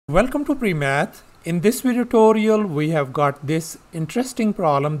Welcome to Premath. In this video tutorial, we have got this interesting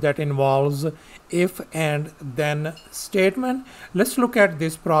problem that involves if and then statement. Let's look at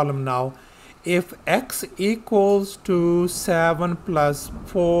this problem now. If x equals to 7 plus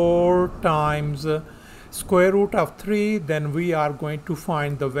 4 times square root of 3, then we are going to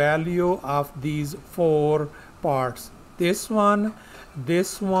find the value of these four parts. This one,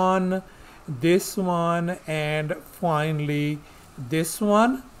 this one, this one, and finally this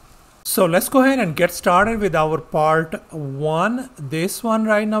one. So let's go ahead and get started with our part 1. This one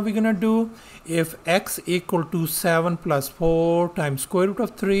right now we're gonna do if x equal to 7 plus 4 times square root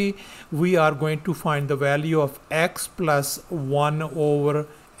of 3, we are going to find the value of x plus 1 over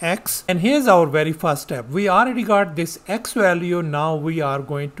x. And here's our very first step. We already got this x value. Now we are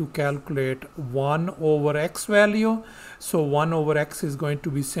going to calculate 1 over x value. So 1 over x is going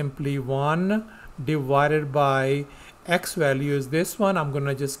to be simply 1 divided by x value is this one. I'm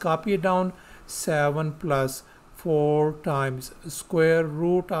gonna just copy it down. 7 plus 4 times square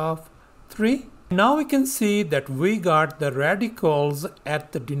root of 3. Now we can see that we got the radicals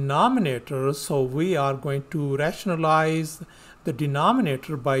at the denominator, so we are going to rationalize the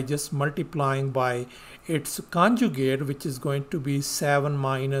denominator by just multiplying by its conjugate, which is going to be 7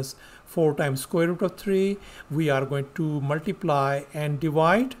 minus 4 times square root of 3. We are going to multiply and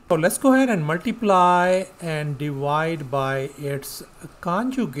divide. So let's go ahead and multiply and divide by its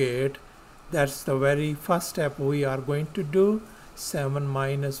conjugate. That's the very first step we are going to do. 7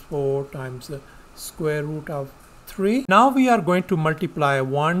 minus 4 times the square root of 3. Now we are going to multiply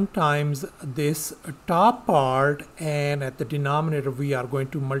 1 times this top part, and at the denominator we are going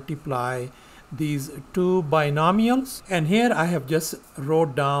to multiply these two binomials, and here I have just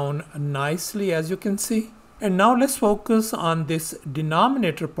wrote down nicely, as you can see. And now let's focus on this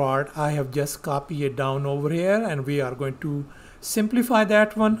denominator part. I have just copied it down over here, and we are going to simplify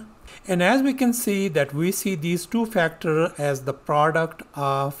that one. And as we can see that we see these two factors as the product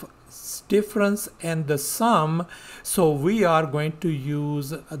of difference and the sum, so we are going to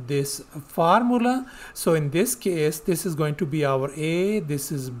use this formula. So in this case, this is going to be our a,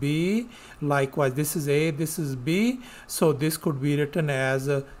 this is b, likewise this is a, this is b. So this could be written as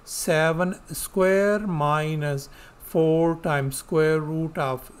 7 square minus 4 times square root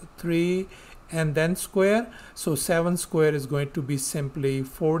of 3 and then square. So 7 square is going to be simply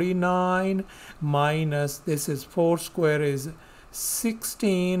 49 minus this is 4 square is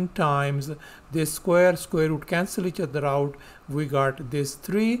 16 times this square root cancel each other out. We got this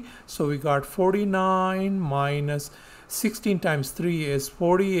 3, so we got 49 minus 16 times 3 is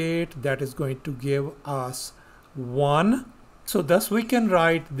 48. That is going to give us 1. So thus we can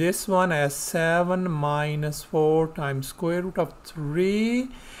write this one as 7 minus 4 times square root of 3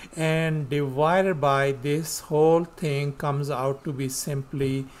 and divided by this whole thing comes out to be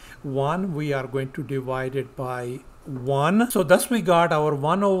simply 1. We are going to divide it by 1. So thus we got our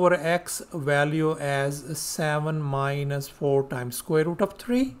 1 over x value as 7 minus 4 times square root of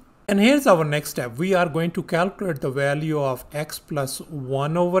 3. And here's our next step. We are going to calculate the value of x plus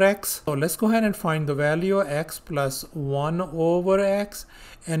 1 over x. So let's go ahead and find the value x plus 1 over x.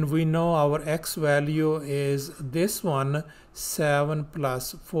 And we know our x value is this one, 7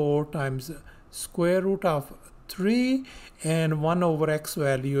 plus 4 times square root of 3, and 1 over x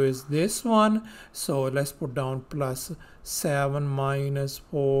value is this one. So let's put down plus 7 minus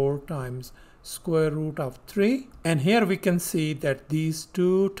 4 times square root of 3. And here we can see that these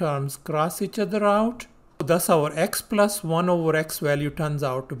two terms cross each other out. Thus our x plus 1 over x value turns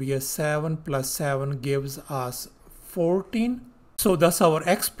out to be a 7 plus 7 gives us 14. So thus our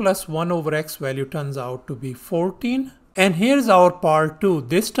x plus 1 over x value turns out to be 14. And here's our part 2.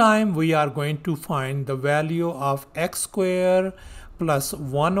 This time we are going to find the value of x square plus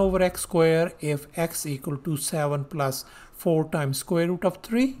 1 over x square if x equal to 7 plus 4 times square root of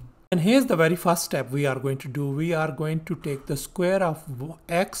 3. And here's the very first step we are going to do. We are going to take the square of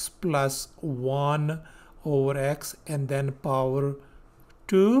x plus 1 over x and then power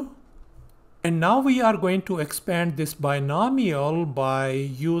 2. And now we are going to expand this binomial by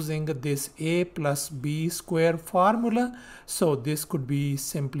using this a plus b square formula. So this could be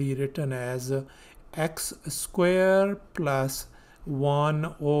simply written as x square plus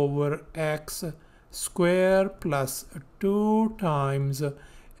 1 over x square plus 2 times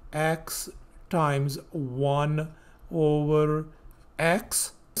x times 1 over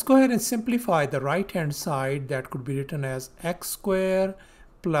x. Let's go ahead and simplify the right hand side. That could be written as x square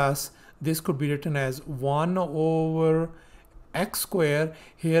plus this could be written as 1 over x square.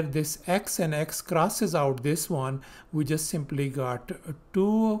 Here this x and x crosses out this one. We just simply got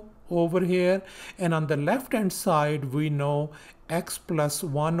 2 over here, and on the left hand side we know x plus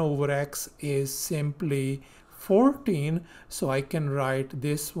 1 over x is simply 14, so I can write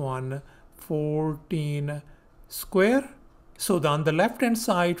this one 14 square. So on the left hand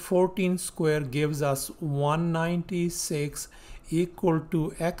side 14 square gives us 196 equal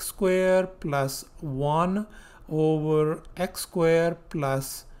to x square plus 1 over x square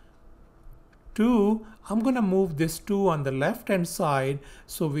plus 2. I'm going to move this 2 on the left hand side,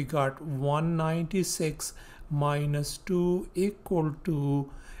 so we got 196 minus 2 equal to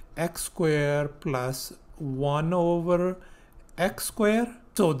x square plus 1 over x square.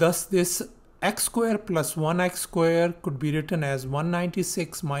 So thus this x square plus 1x square could be written as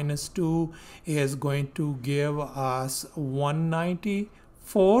 196 minus 2 is going to give us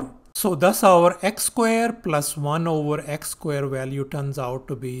 194. So thus our x square plus 1 over x square value turns out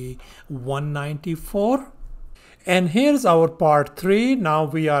to be 194. And here's our part 3. Now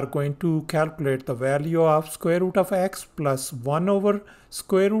we are going to calculate the value of square root of x plus 1 over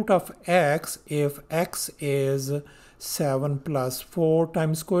square root of x if x is 7 plus 4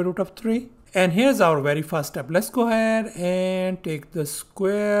 times square root of 3. And here's our very first step. Let's go ahead and take the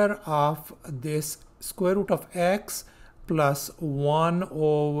square of this square root of x plus 1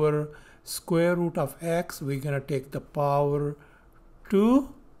 over square root of x. We're going to take the power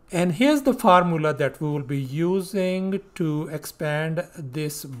 2. And here's the formula that we will be using to expand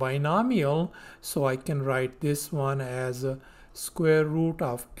this binomial. So I can write this one as square root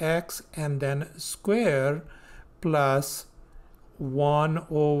of x and then square plus 1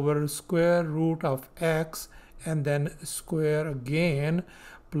 over square root of x and then square again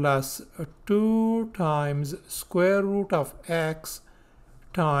plus 2 times square root of x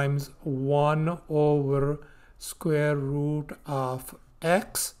times 1 over square root of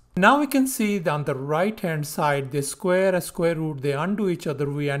x. Now we can see that on the right hand side, the square and square root, they undo each other.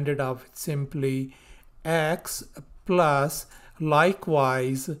 We ended up with simply x plus,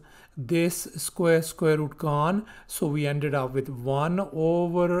 likewise, this square root gone, so we ended up with 1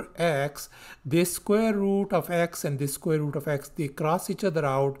 over x. This square root of x and this square root of x, they cross each other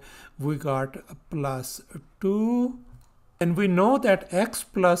out. We got plus 2. And we know that x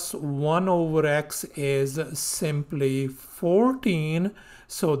plus 1 over x is simply 14.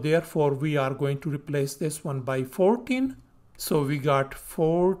 So therefore we are going to replace this one by 14. So we got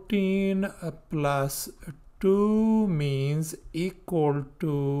 14 plus 2 means equal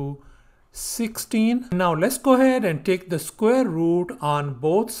to 16. Now let's go ahead and take the square root on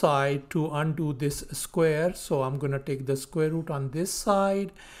both sides to undo this square. So I'm going to take the square root on this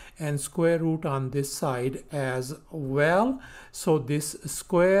side and square root on this side as well. So this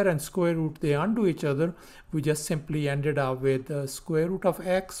square and square root, they undo each other. We just simply ended up with the square root of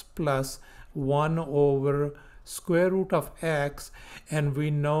x plus 1 over square root of x, and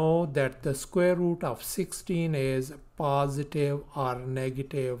we know that the square root of 16 is positive or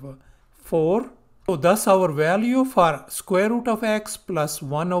negative 4. So thus our value for square root of x plus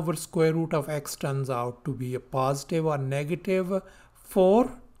 1 over square root of x turns out to be a positive or negative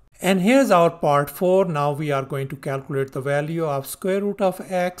 4. And here's our part 4. Now we are going to calculate the value of square root of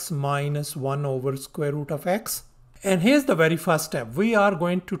x minus 1 over square root of x. And here's the very first step. We are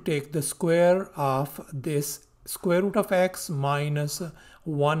going to take the square of this square root of x minus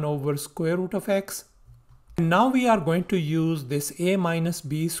 1 over square root of x. And now we are going to use this a minus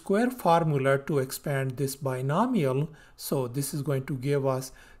b square formula to expand this binomial. So this is going to give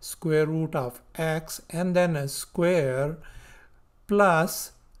us square root of x and then a square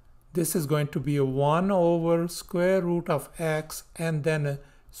plus this is going to be a 1 over square root of x and then a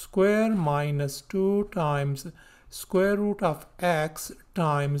square minus 2 times square root of x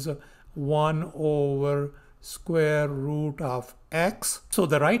times 1 over square root of x. So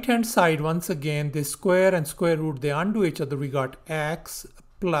the right hand side, once again, this square and square root, they undo each other. We got x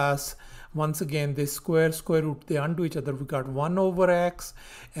plus, once again, this square root, they undo each other. We got 1 over x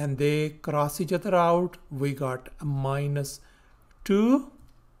and they cross each other out. We got minus 2.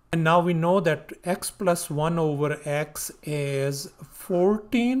 And now we know that x plus 1 over x is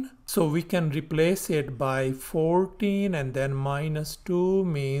 14. So we can replace it by 14 and then minus 2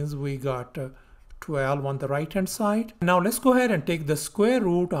 means we got 12 on the right hand side. Now let's go ahead and take the square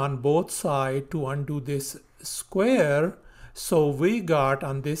root on both sides to undo this square. So we got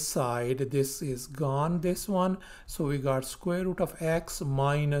on this side, this is gone, this one. So we got square root of x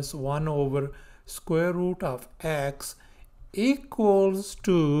minus 1 over square root of x equals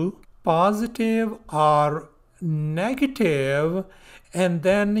to positive or negative, and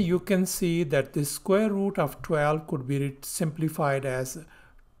then you can see that the square root of 12 could be simplified as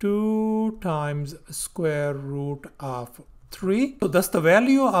 2 times square root of 3. So thus the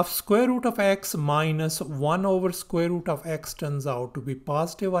value of square root of x minus 1 over square root of x turns out to be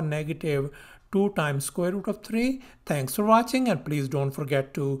positive or negative 2 times square root of 3. Thanks for watching, and please don't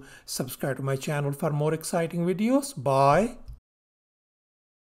forget to subscribe to my channel for more exciting videos. Bye.